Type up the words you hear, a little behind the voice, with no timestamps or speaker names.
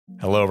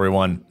Hello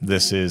everyone,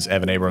 this is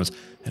Evan Abrams,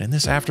 and in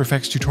this After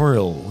Effects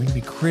tutorial, we're going to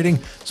be creating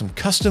some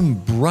custom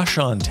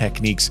brush-on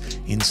techniques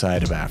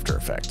inside of After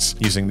Effects.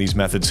 Using these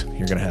methods,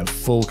 you're going to have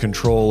full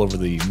control over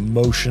the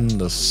motion,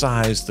 the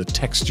size, the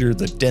texture,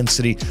 the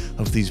density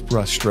of these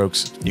brush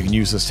strokes. You can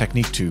use this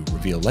technique to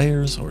reveal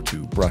layers or to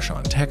brush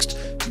on text.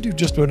 You can do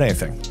just about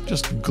anything.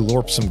 Just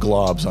glorp some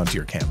globs onto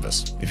your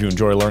canvas. If you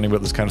enjoy learning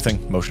about this kind of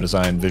thing, motion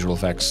design, visual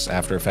effects,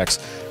 After Effects,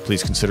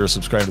 please consider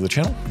subscribing to the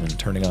channel and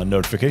turning on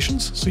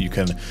notifications so you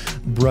can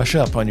brush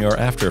up on your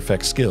After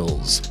Effects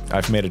skills.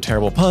 I've made a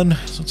terrible pun,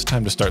 so it's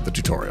time to start the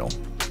tutorial.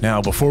 Now,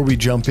 before we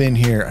jump in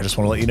here, I just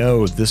want to let you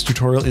know this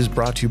tutorial is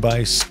brought to you by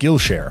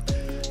Skillshare.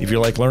 If you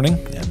like learning,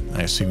 and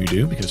I assume you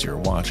do because you're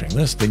watching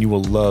this, then you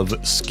will love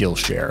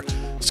Skillshare.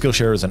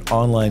 Skillshare is an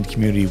online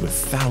community with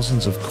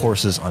thousands of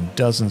courses on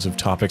dozens of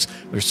topics.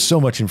 There's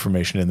so much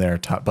information in there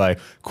taught by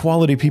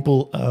quality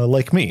people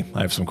like me.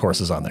 I have some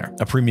courses on there.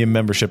 A premium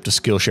membership to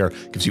Skillshare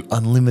gives you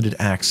unlimited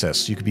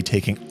access. You could be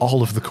taking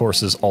all of the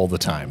courses all the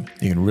time.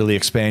 You can really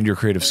expand your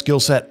creative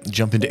skill set,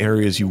 jump into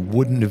areas you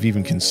wouldn't have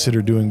even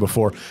considered doing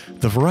before.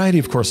 The variety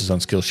of courses on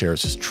Skillshare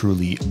is just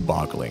truly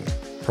boggling.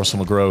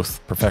 Personal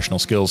growth, professional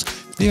skills,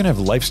 they even have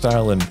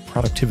lifestyle and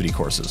productivity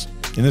courses.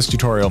 In this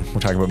tutorial, we're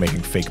talking about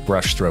making fake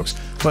brush strokes,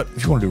 but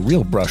if you want to do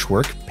real brush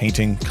work,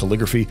 painting,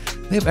 calligraphy,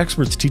 they have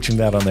experts teaching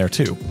that on there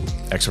too.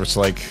 Experts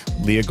like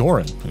Leah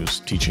Gorin,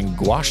 who's teaching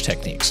gouache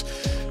techniques.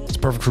 It's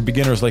perfect for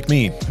beginners like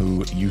me,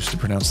 who used to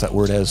pronounce that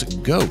word as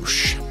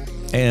gauche.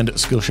 And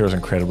Skillshare is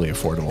incredibly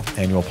affordable.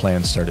 Annual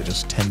plans start at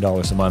just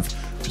 $10 a month,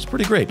 which is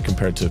pretty great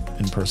compared to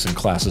in-person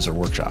classes or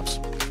workshops.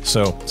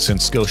 So,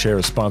 since Skillshare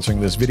is sponsoring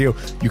this video,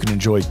 you can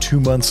enjoy 2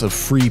 months of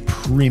free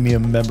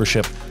premium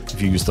membership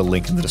if you use the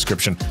link in the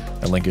description.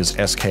 That link is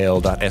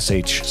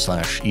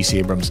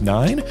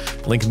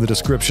skl.sh/ecabrams9. Link in the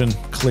description.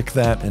 Click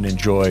that and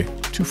enjoy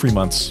 2 free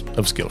months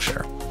of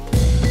Skillshare.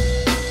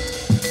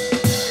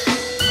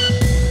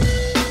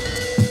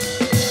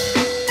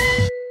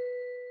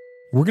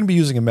 We're going to be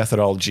using a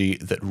methodology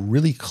that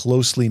really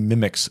closely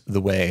mimics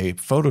the way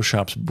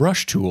Photoshop's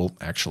brush tool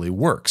actually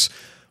works.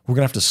 We're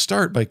going to have to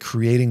start by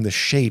creating the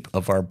shape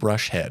of our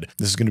brush head.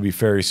 This is going to be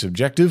very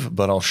subjective,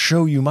 but I'll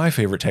show you my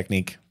favorite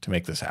technique to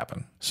make this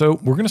happen. So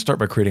we're going to start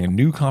by creating a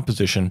new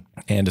composition,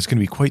 and it's going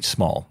to be quite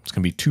small. It's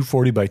going to be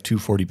 240 by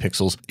 240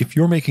 pixels. If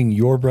you're making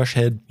your brush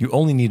head, you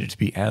only need it to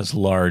be as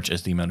large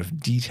as the amount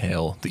of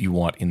detail that you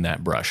want in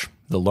that brush.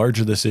 The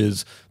larger this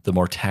is, the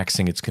more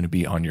taxing it's going to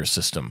be on your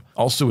system.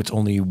 Also, it's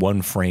only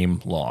 1 frame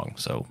long,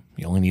 so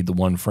you only need the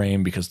 1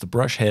 frame because the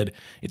brush head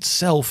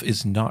itself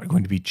is not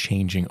going to be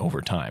changing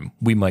over time.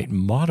 We might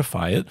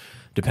modify it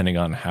depending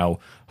on how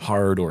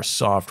hard or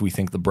soft we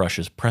think the brush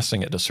is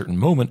pressing at a certain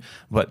moment,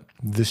 but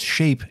this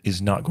shape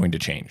is not going to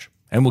change.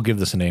 And we'll give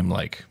this a name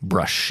like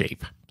brush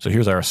shape. So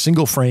here's our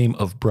single frame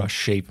of brush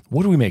shape.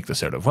 What do we make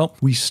this out of? Well,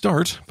 we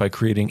start by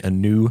creating a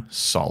new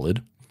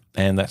solid.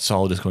 And that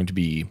solid is going to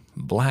be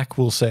black,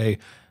 we'll say.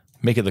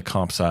 Make it the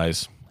comp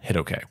size, hit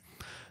OK.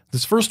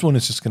 This first one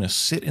is just going to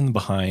sit in the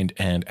behind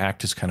and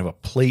act as kind of a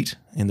plate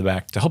in the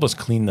back to help us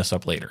clean this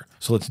up later.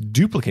 So let's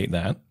duplicate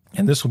that,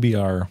 and this will be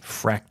our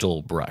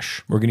fractal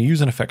brush. We're going to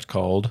use an effect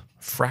called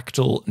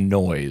fractal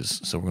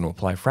noise. So we're going to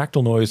apply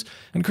fractal noise,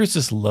 and it creates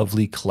this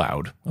lovely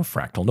cloud of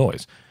fractal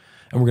noise.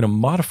 And we're going to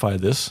modify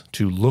this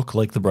to look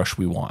like the brush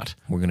we want.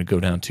 We're going to go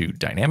down to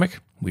dynamic.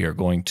 We are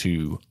going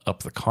to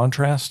up the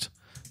contrast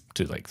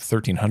to like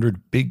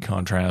 1300, big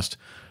contrast.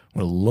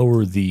 I'm going to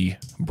lower the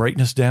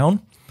brightness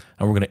down,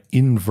 and we're going to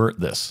invert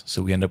this.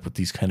 So we end up with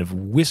these kind of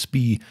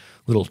wispy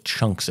little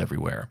chunks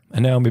everywhere.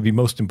 And now, maybe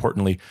most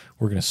importantly,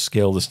 we're going to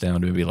scale this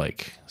down to maybe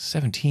like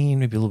 17,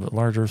 maybe a little bit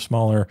larger,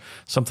 smaller,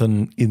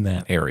 something in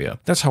that area.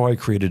 That's how I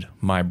created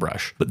my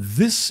brush. But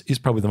this is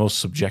probably the most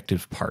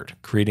subjective part,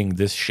 creating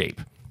this shape.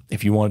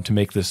 If you wanted to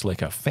make this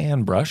like a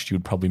fan brush, you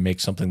would probably make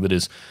something that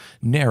is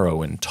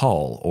narrow and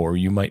tall, or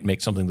you might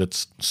make something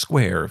that's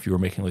square if you were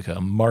making like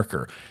a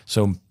marker.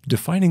 So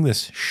defining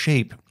this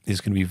shape is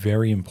going to be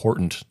very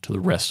important to the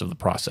rest of the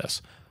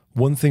process.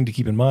 One thing to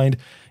keep in mind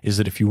is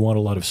that if you want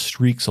a lot of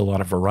streaks, a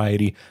lot of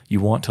variety, you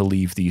want to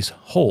leave these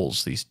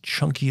holes, these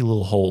chunky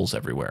little holes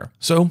everywhere.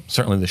 So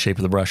certainly the shape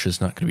of the brush is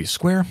not going to be a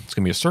square, it's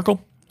going to be a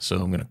circle. So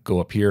I'm going to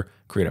go up here,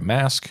 create a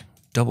mask,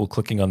 double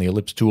clicking on the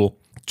ellipse tool,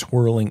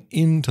 twirling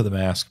into the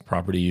mask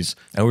properties,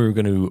 and we were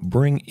going to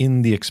bring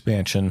in the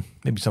expansion,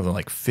 maybe something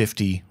like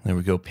 50. There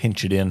we go,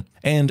 pinch it in.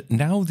 And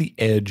now the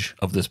edge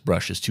of this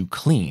brush is too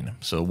clean,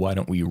 so why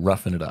don't we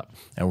roughen it up?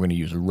 And we're going to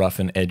use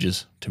roughen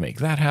edges to make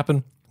that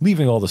happen.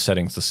 Leaving all the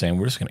settings the same,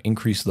 we're just going to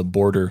increase the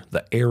border,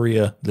 the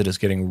area that is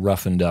getting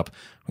roughened up,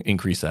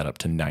 increase that up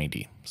to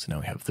 90. So now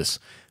we have this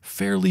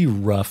fairly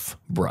rough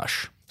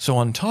brush. So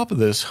on top of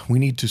this, we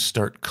need to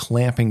start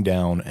clamping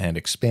down and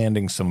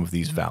expanding some of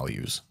these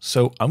values.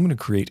 So I'm going to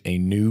create a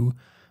new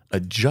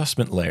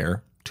adjustment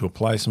layer to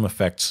apply some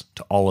effects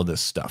to all of this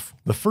stuff.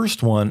 The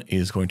first one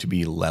is going to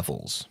be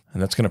levels,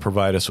 and that's going to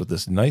provide us with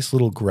this nice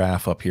little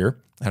graph up here.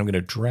 And I'm going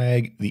to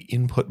drag the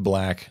input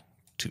black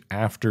to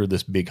after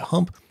this big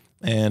hump,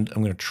 and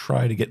I'm going to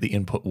try to get the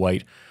input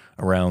white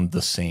around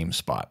the same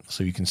spot.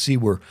 So you can see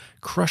we're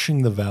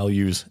crushing the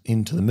values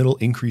into the middle,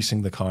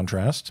 increasing the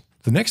contrast.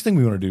 The next thing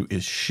we want to do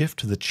is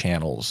shift the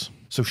channels.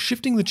 So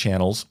shifting the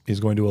channels is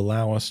going to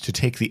allow us to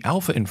take the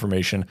alpha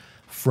information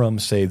from,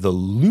 say, the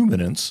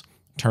luminance,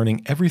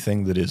 turning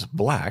everything that is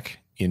black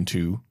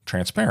into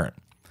transparent.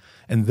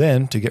 And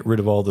then to get rid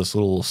of all this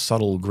little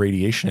subtle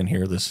gradation in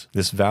here,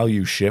 this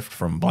value shift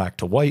from black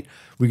to white,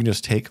 we can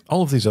just take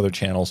all of these other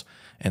channels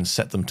and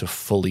set them to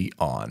fully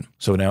on.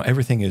 So now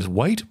everything is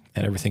white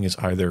and everything is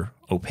either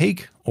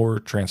opaque or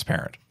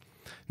transparent.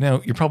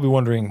 Now you're probably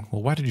wondering,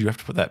 well, why did you have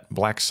to put that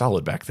black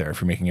solid back there if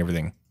you're making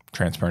everything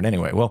transparent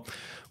anyway? Well,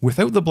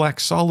 without the black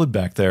solid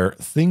back there,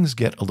 things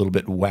get a little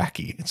bit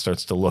wacky. It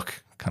starts to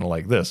look kind of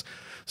like this.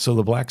 So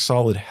the black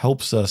solid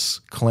helps us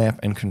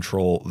clamp and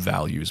control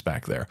values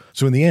back there.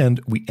 So in the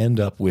end, we end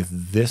up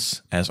with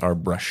this as our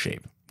brush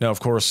shape. Now, of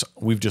course,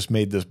 we've just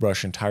made this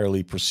brush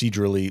entirely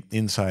procedurally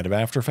inside of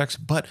After Effects,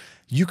 but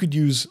you could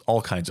use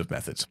all kinds of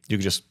methods. You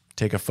could just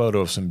take a photo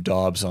of some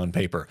daubs on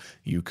paper.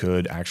 You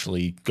could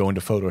actually go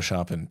into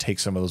Photoshop and take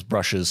some of those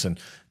brushes and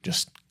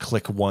just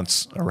click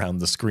once around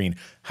the screen.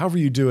 However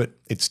you do it,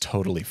 it's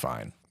totally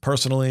fine.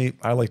 Personally,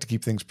 I like to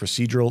keep things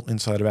procedural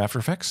inside of After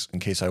Effects in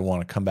case I want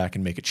to come back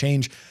and make a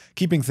change.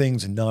 Keeping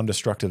things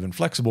non-destructive and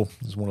flexible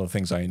is one of the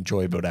things I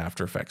enjoy about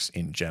After Effects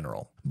in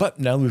general. But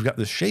now that we've got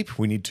this shape,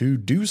 we need to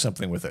do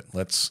something with it.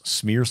 Let's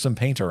smear some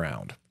paint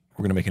around.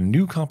 We're going to make a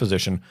new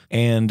composition,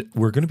 and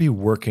we're going to be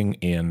working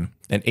in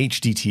an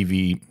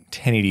HDTV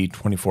 1080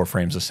 24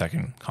 frames a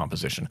second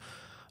composition.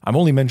 I'm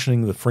only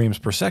mentioning the frames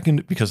per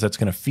second because that's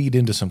going to feed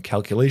into some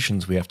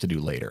calculations we have to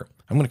do later.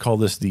 I'm going to call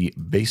this the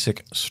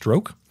basic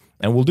stroke.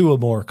 And we'll do a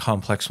more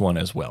complex one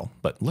as well.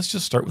 But let's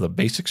just start with a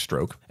basic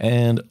stroke.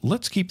 And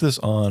let's keep this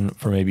on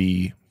for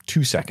maybe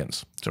 2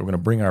 seconds. So we're going to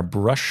bring our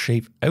brush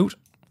shape out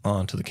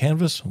onto the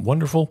canvas.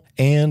 Wonderful.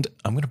 And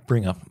I'm going to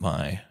bring up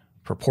my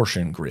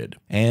proportion grid.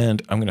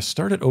 And I'm going to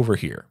start it over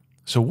here.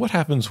 So what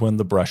happens when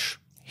the brush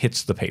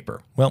hits the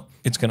paper? Well,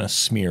 it's going to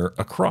smear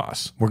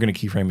across. We're going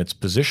to keyframe its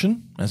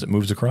position as it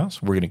moves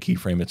across. We're going to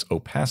keyframe its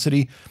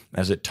opacity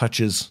as it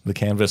touches the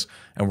canvas,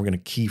 and we're going to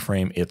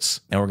keyframe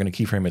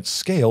its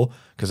scale,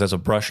 because as a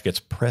brush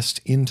gets pressed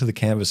into the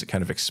canvas, it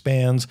kind of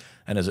expands,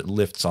 and as it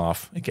lifts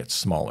off, it gets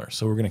smaller.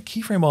 So we're going to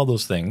keyframe all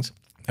those things,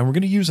 and we're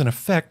going to use an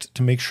effect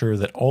to make sure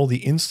that all the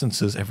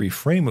instances, every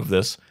frame of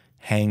this,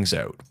 hangs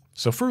out.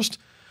 So first,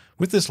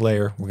 with this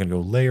layer, we're going to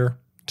go Layer,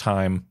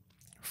 Time,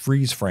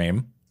 Freeze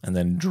Frame, and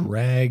then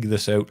drag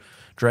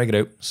it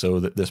out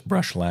so that this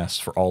brush lasts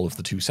for all of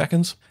the 2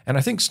 seconds. And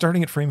I think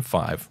starting at frame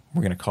 5,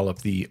 we're going to call up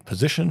the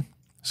position,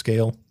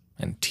 scale,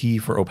 and T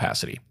for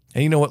opacity.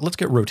 And you know what? Let's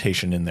get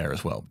rotation in there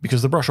as well,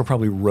 because the brush will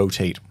probably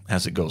rotate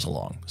as it goes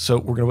along. So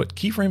we're going to put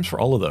keyframes for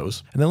all of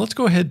those. And then let's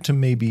go ahead to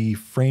maybe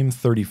frame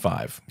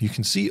 35. You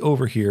can see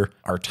over here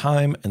our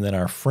time, and then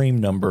our frame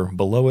number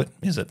below it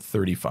is at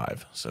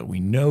 35. So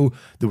we know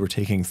that we're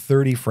taking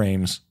 30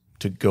 frames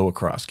to go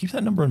across. Keep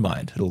that number in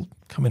mind. It'll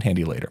come in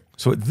handy later.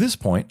 So at this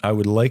point, I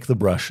would like the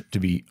brush to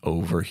be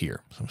over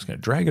here. So I'm just going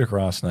to drag it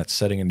across, and that's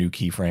setting a new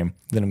keyframe.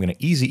 Then I'm going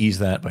to ease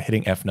that by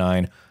hitting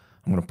F9. I'm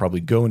going to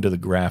probably go into the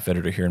graph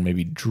editor here and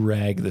maybe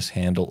drag this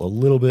handle a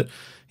little bit,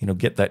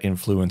 get that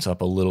influence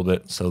up a little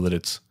bit so that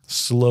it's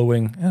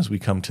slowing as we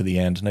come to the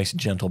end. Nice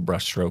gentle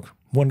brush stroke.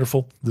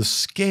 Wonderful. The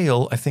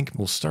scale, I think,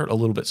 will start a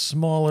little bit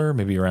smaller,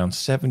 maybe around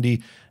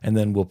 70, and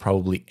then we'll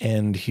probably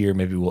end here.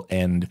 Maybe we'll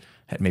end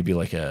at maybe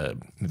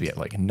at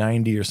like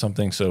 90 or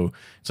something. So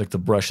it's like the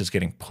brush is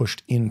getting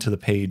pushed into the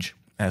page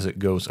as it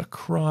goes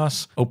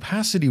across.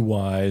 Opacity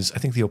wise, I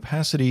think the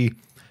opacity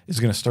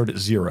is going to start at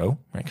 0,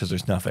 right? Because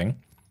there's nothing.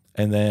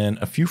 And then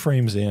a few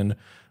frames in,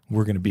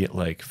 we're going to be at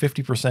like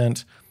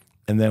 50%.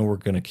 And then we're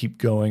going to keep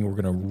going.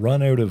 We're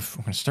going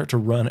to start to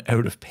run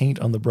out of paint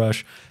on the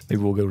brush.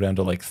 Maybe we'll go down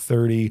to like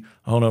 30.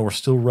 Oh no, we're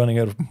still running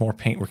out of more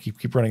paint. We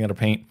keep running out of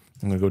paint.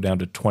 I'm going to go down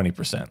to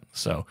 20%.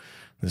 So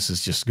this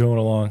is just going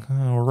along.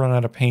 Oh, we'll run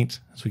out of paint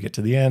as we get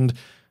to the end.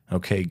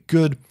 Okay,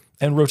 good.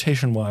 And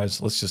rotation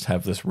wise, let's just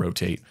have this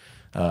rotate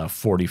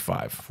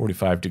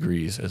 45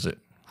 degrees as it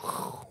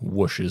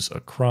whooshes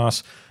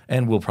across,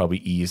 and we'll probably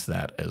ease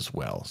that as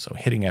well. So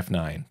hitting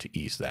F9 to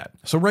ease that.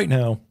 So right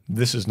now,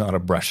 this is not a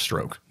brush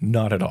stroke,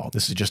 not at all.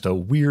 This is just a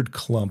weird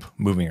clump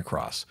moving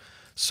across.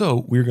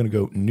 So we're going to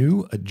go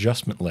New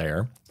Adjustment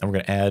Layer, and we're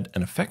going to add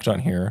an effect on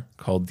here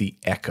called the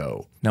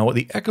Echo. Now what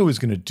the Echo is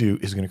going to do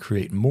is going to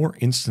create more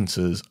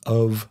instances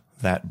of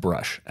that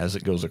brush as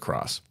it goes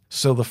across.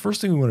 So the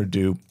first thing we want to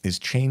do is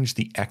change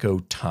the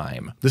echo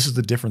time. This is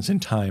the difference in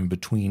time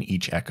between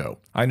each echo.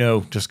 I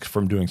know just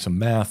from doing some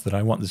math that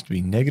I want this to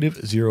be negative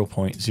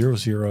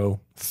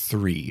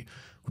 0.003,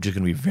 which is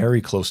going to be very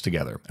close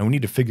together. And we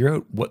need to figure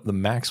out what the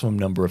maximum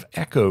number of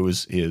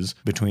echoes is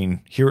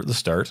between here at the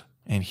start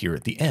and here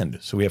at the end.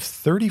 So we have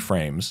 30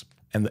 frames,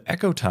 and the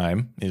echo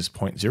time is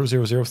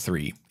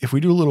 0.0003. If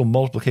we do a little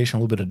multiplication, a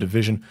little bit of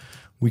division,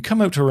 we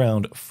come out to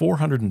around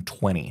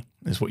 420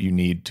 is what you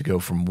need to go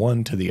from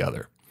one to the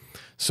other.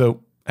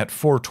 So at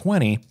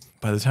 420,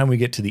 by the time we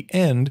get to the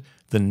end,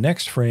 The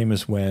next frame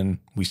is when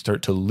we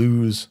start to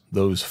lose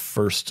those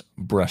first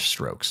brush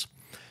strokes.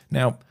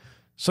 Now,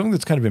 something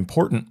that's kind of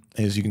important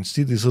is you can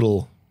see these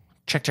little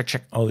check,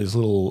 all these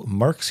little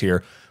marks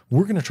here.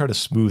 We're going to try to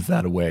smooth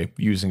that away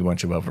using a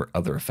bunch of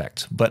other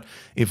effects. But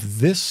if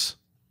this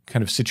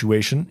kind of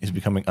situation is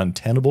becoming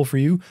untenable for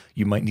you,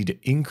 you might need to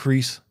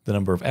increase the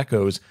number of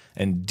echoes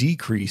and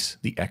decrease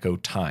the echo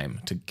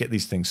time to get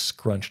these things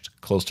scrunched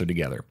closer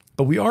together.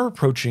 But we are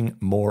approaching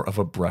more of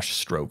a brush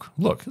stroke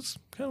look. It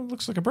kind of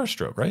looks like a brush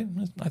stroke, right?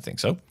 I think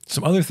so.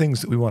 Some other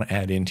things that we want to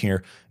add in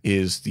here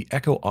is the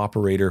echo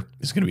operator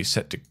is going to be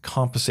set to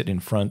composite in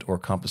front or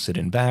composite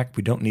in back.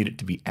 We don't need it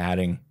to be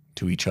adding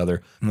to each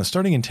other. And the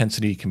starting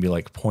intensity can be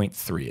like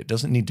 0.3. It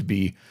doesn't need to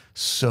be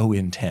so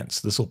intense.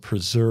 This will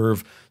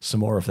preserve some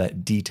more of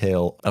that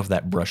detail of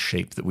that brush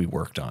shape that we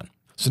worked on.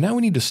 So now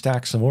we need to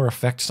stack some more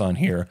effects on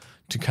here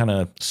to kind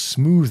of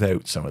smooth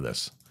out some of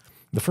this.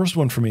 The first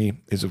one for me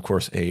is, of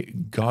course, a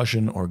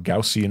Gaussian or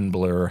Gaussian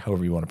blur,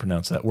 however you want to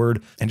pronounce that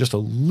word. And just a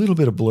little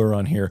bit of blur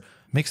on here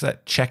makes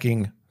that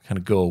checking kind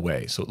of go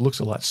away. So it looks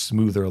a lot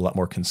smoother, a lot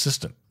more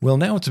consistent. Well,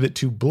 now it's a bit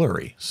too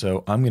blurry.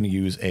 So I'm going to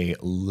use a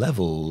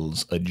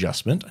levels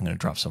adjustment. I'm going to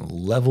drop some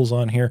levels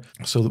on here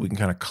so that we can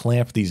kind of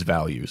clamp these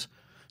values.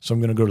 So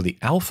I'm going to go to the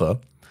alpha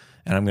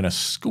and I'm going to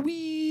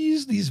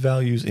squeeze these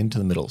values into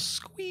the middle,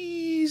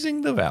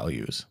 squeezing the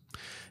values.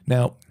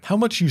 Now, how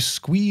much you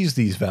squeeze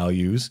these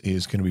values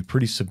is going to be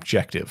pretty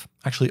subjective.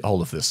 Actually,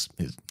 all of this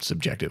is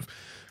subjective.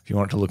 If you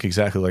want it to look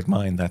exactly like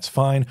mine, that's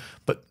fine,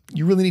 but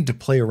you really need to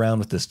play around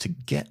with this to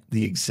get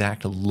the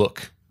exact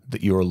look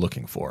that you're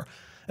looking for.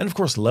 And of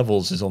course,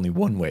 levels is only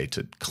one way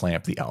to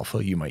clamp the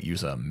alpha. You might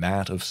use a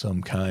matte of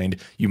some kind.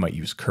 You might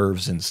use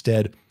curves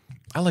instead.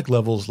 I like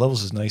levels.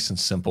 Levels is nice and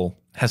simple,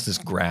 has this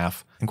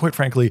graph. And quite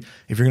frankly,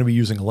 if you're going to be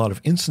using a lot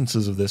of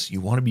instances of this,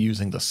 you want to be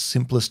using the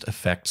simplest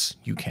effects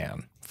you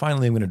can.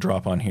 Finally, I'm going to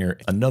drop on here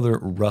another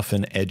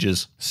roughen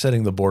edges,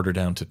 setting the border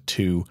down to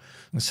 2. I'm going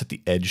to set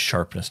the edge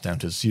sharpness down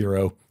to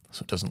 0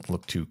 so it doesn't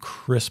look too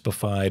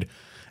crispified.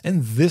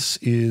 And this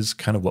is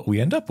kind of what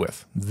we end up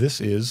with. This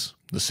is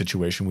the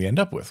situation we end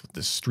up with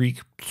this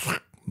streak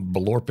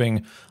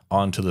blorping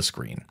onto the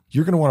screen.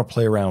 You're going to want to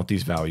play around with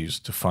these values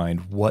to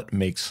find what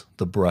makes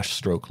the brush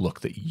stroke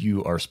look that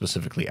you are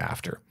specifically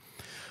after.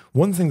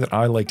 One thing that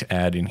I like to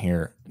add in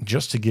here,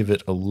 just to give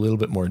it a little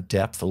bit more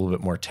depth, a little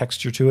bit more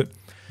texture to it,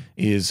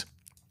 is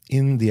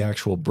in the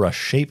actual brush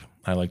shape.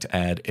 I like to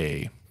add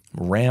a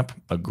ramp,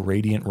 a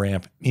gradient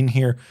ramp in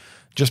here,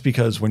 just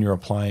because when you're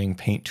applying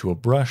paint to a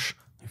brush,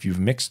 if you've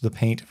mixed the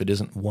paint, if it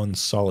isn't one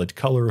solid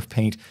color of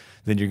paint,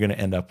 then you're going to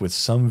end up with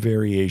some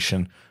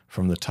variation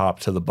from the top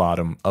to the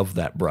bottom of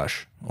that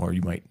brush, or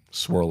you might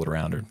swirl it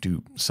around or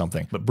do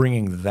something. But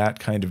bringing that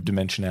kind of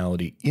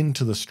dimensionality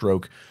into the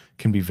stroke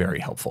can be very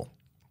helpful.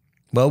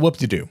 Well,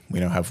 whoop-de-doo. We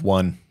now have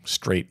one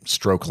straight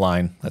stroke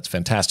line. That's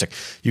fantastic.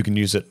 You can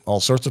use it all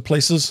sorts of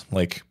places,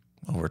 like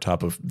over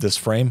top of this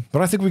frame,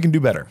 but I think we can do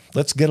better.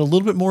 Let's get a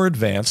little bit more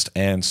advanced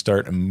and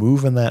start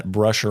moving that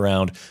brush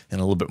around in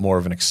a little bit more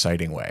of an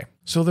exciting way.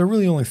 So there are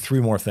really only 3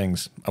 more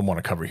things I want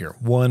to cover here.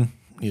 One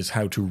is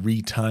how to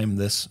retime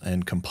this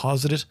and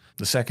composite it.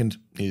 The second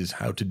is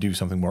how to do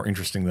something more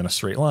interesting than a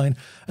straight line.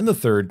 And the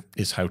third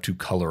is how to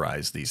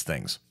colorize these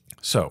things.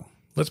 So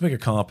let's make a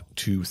comp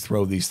to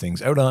throw these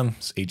things out on.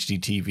 It's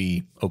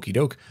HDTV, okie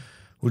doke.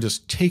 We'll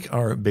just take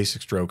our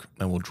basic stroke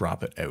and we'll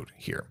drop it out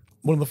here.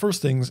 One of the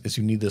first things is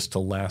you need this to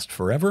last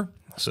forever.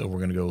 So we're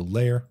going to go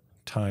Layer,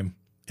 Time,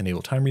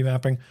 Enable Time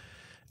Remapping.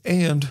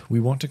 And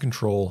we want to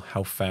control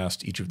how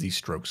fast each of these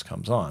strokes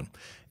comes on.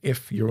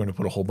 If you're going to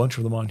put a whole bunch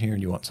of them on here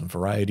and you want some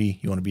variety,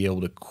 you want to be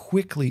able to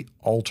quickly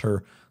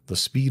alter the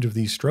speed of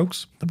these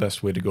strokes. The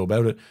best way to go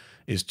about it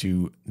is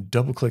to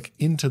double click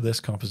into this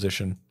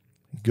composition,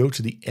 go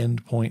to the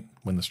end point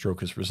when the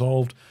stroke is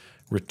resolved,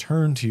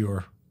 return to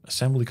your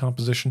assembly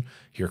composition,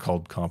 here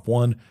called Comp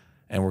 1,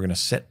 and we're going to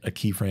set a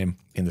keyframe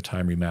in the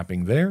time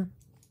remapping there.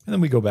 And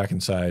then we go back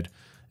inside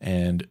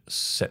and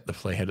set the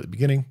playhead at the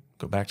beginning,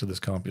 go back to this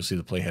comp, you'll see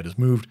the playhead is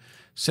moved,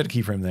 set a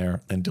keyframe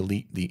there, and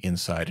delete the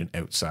inside and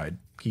outside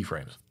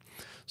keyframes.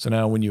 So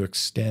now when you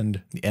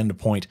extend the end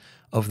point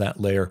of that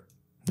layer,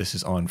 this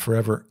is on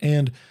forever.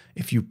 And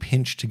if you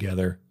pinch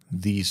together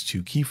these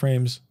 2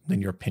 keyframes,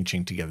 then you're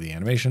pinching together the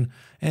animation,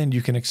 and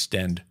you can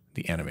extend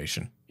the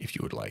animation if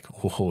you would like.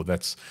 Oh,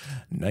 that's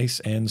nice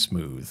and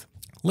smooth.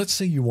 Let's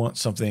say you want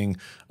something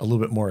a little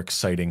bit more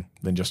exciting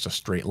than just a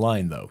straight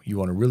line though. You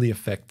want to really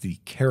affect the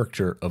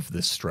character of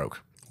this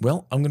stroke.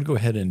 Well, I'm going to go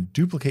ahead and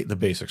duplicate the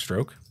basic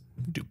stroke,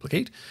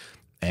 duplicate,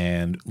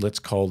 and let's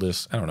call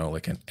this, I don't know,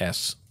 like an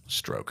S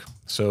stroke.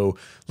 So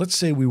let's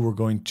say we were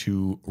going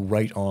to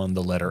write on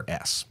the letter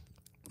S.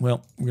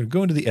 Well, we're going to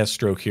go into the S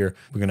stroke here.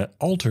 We're going to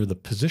alter the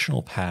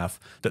positional path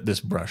that this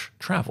brush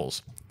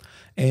travels.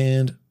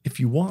 And if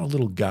you want a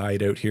little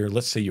guide out here,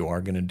 let's say you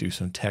are going to do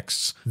some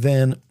texts,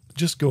 then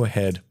just go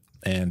ahead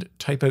and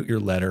type out your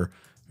letter,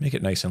 make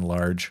it nice and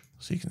large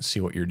so you can see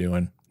what you're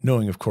doing.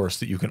 Knowing, of course,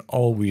 that you can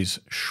always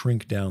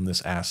shrink down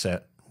this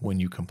asset when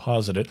you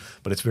composite it,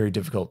 but it's very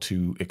difficult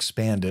to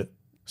expand it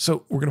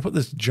So we're going to put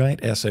this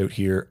giant S out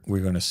here.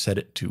 We're going to set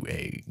it to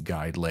a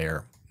guide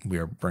layer. We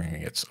are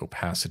bringing its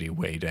opacity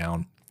way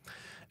down.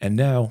 And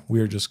now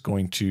we're just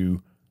going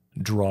to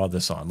draw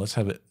this on. Let's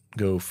have it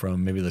go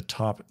from maybe the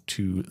top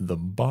to the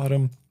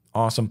bottom.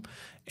 Awesome.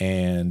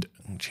 And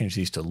change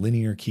these to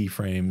linear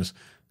keyframes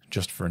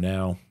just for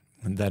now.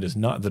 And that is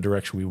not the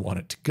direction we want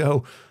it to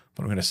go,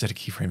 but I'm going to set a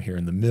keyframe here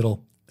in the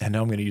middle. And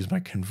now I'm going to use my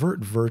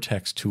Convert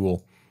Vertex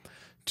tool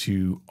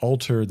to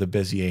alter the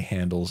Bezier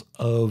handles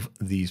of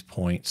these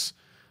points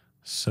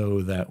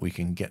so that we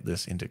can get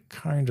this into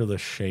kind of the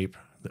shape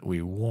that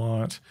we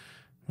want.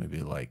 Maybe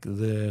like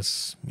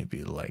this,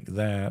 maybe like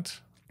that.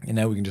 And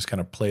now we can just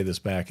kind of play this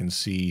back and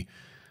see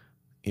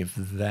if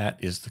that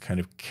is the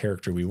kind of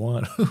character we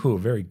want. Ooh,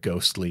 very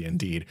ghostly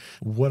indeed.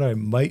 What I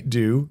might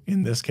do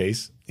in this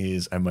case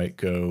is I might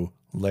go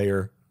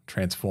Layer,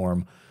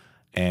 Transform,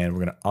 and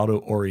we're going to auto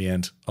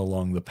orient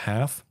along the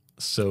path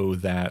so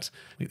that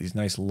we get these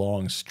nice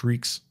long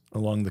streaks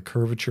along the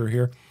curvature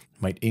here.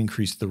 Might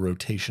increase the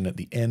rotation at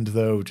the end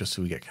though, just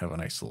so we get kind of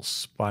a nice little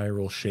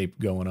spiral shape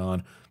going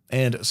on.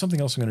 And something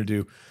else I'm going to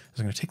do is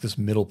I'm going to take this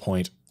middle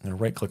point, I'm going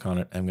to right click on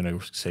it, I'm going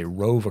to say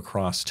Rove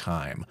Across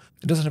Time.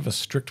 It doesn't have a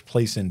strict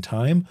place in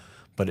time,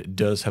 but it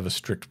does have a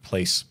strict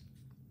place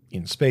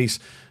in space.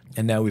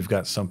 And now we've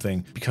got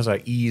something, because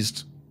I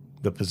eased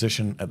the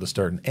position at the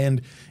start and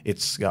end,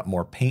 it's got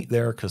more paint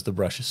there because the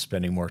brush is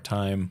spending more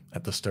time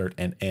at the start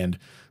and end.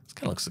 It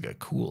kind of looks like a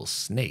cool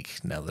snake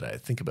now that I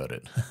think about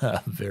it.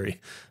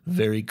 Very,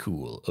 very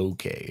cool.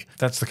 Okay.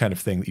 That's the kind of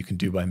thing that you can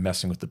do by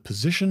messing with the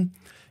position.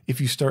 If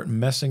you start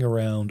messing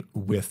around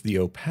with the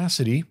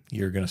opacity,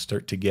 you're going to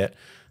start to get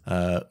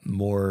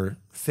more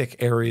thick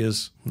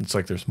areas. It's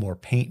like there's more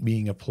paint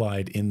being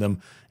applied in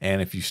them.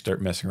 And if you start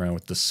messing around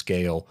with the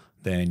scale,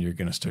 then you're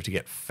going to start to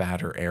get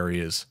fatter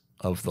areas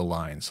of the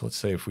line. So let's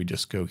say if we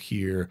just go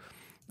here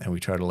and we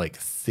try to like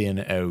thin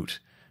out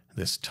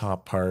this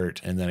top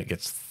part and then it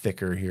gets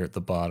thicker here at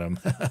the bottom.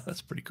 That's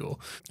pretty cool.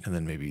 And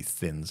then maybe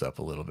thins up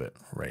a little bit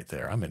right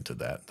there. I'm into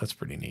that. That's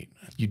pretty neat.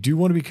 You do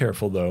want to be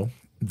careful though,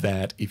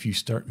 that if you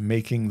start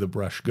making the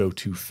brush go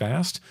too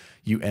fast,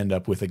 you end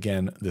up with,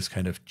 again, this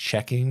kind of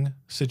checking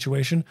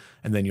situation,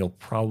 and then you'll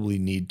probably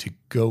need to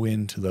go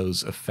into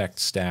those effect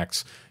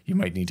stacks. You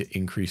might need to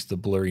increase the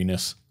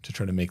blurriness to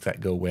try to make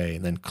that go away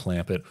and then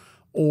clamp it,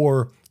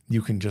 or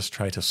you can just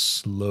try to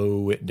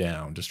slow it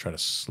down. Just try to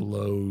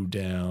slow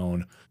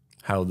down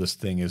how this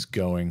thing is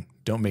going.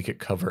 Don't make it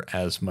cover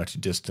as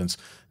much distance.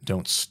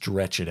 Don't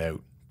stretch it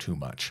out too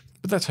much.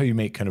 But that's how you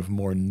make kind of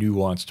more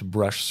nuanced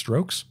brush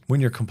strokes.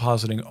 When you're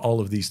compositing all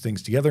of these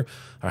things together,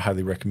 I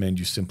highly recommend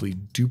you simply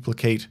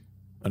duplicate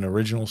an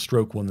original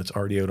stroke, one that's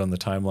already out on the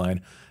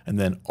timeline, and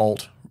then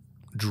Alt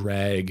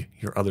drag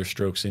your other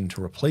strokes in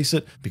to replace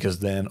it, because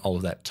then all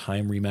of that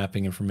time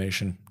remapping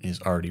information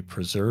is already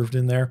preserved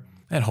in there.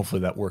 And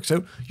hopefully that works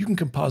out. You can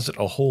composite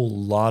a whole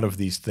lot of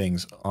these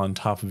things on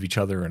top of each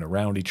other and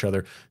around each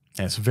other,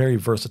 and it's very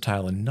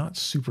versatile and not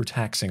super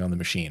taxing on the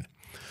machine.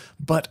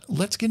 But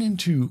let's get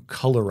into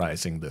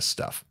colorizing this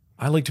stuff.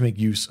 I like to make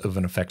use of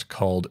an effect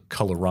called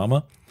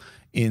Colorama.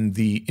 In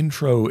the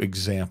intro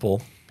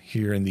example,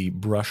 here in the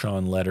brush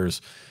on letters,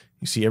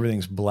 you see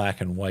everything's black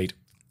and white.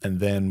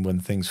 And then when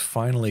things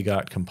finally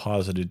got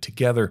composited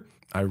together,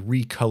 I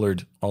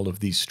recolored all of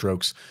these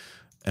strokes,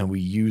 and we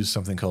use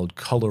something called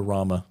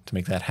Colorama to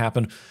make that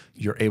happen.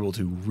 You're able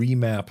to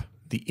remap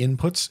the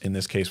inputs. In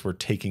this case, we're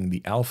taking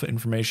the alpha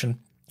information,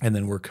 and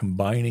then we're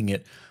combining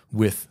it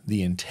with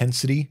the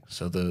intensity,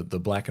 so the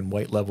black and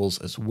white levels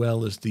as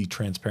well as the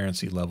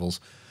transparency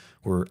levels.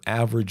 We're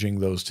averaging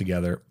those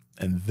together,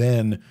 and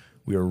then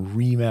we are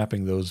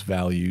remapping those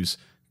values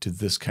to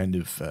this kind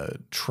of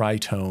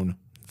tritone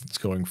that's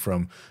going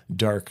from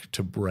dark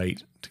to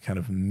bright to kind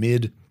of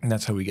mid, and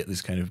that's how we get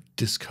this kind of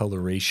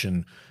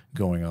discoloration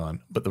going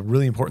on. But the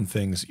really important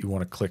thing is you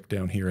want to click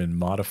down here in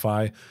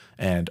Modify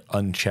and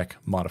uncheck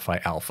Modify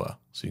Alpha.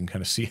 So you can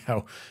kind of see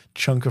how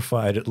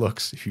chunkified it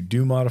looks. If you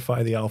do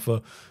modify the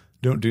alpha,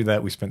 don't do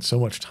that. We spent so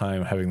much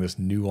time having this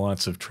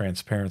nuance of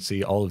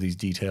transparency, all of these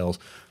details.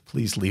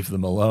 Please leave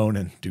them alone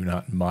and do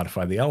not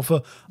modify the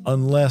alpha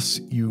unless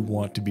you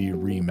want to be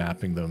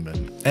remapping them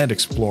and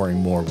exploring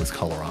more with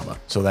Colorama.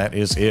 So that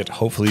is it.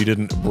 Hopefully you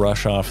didn't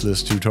brush off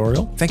this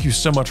tutorial. Thank you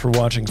so much for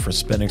watching, for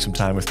spending some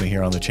time with me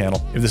here on the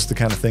channel. If this is the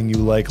kind of thing you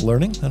like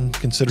learning, then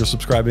consider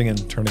subscribing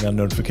and turning on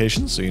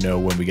notifications so you know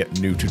when we get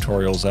new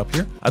tutorials up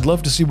here. I'd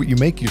love to see what you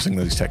make using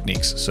these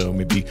techniques, so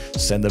maybe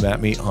send them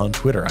at me on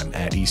Twitter. I'm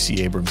at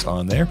ECAbrams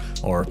on there,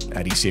 or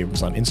at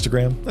ECAbrams on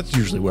Instagram. That's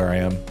usually where I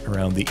am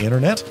around the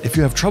internet. If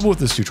you have trouble with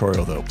this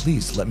tutorial though,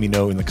 please let me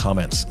know in the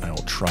comments and I will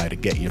try to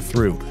get you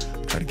through.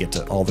 Try to get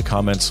to all the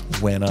comments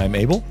when I'm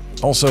able.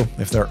 Also,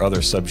 if there are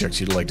other subjects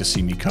you'd like to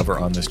see me cover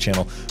on this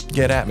channel,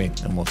 get at me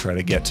and we'll try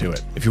to get to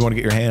it. If you want to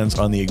get your hands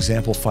on the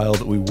example file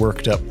that we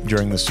worked up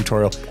during this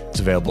tutorial, it's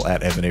available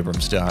at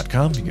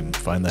evanabrams.com. You can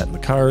find that in the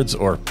cards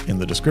or in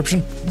the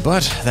description.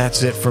 But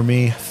that's it for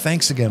me.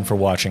 Thanks again for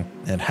watching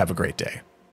and have a great day.